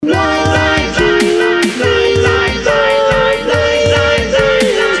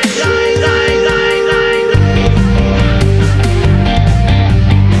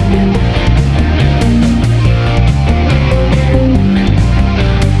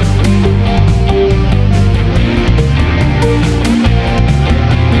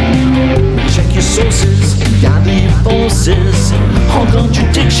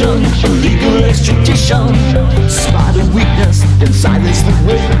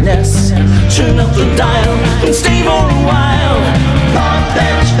darkness. Turn up the dial and stay for a while.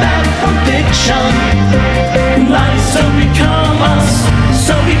 Far-fetched back from fiction. Lies so become us,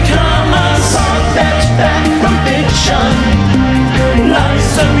 so become us. Far-fetched back from fiction. Lies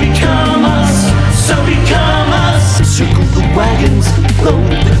so become us, so become us. Circle the wagons,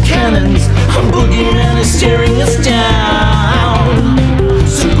 load the cannons. A boogeyman is staring us down.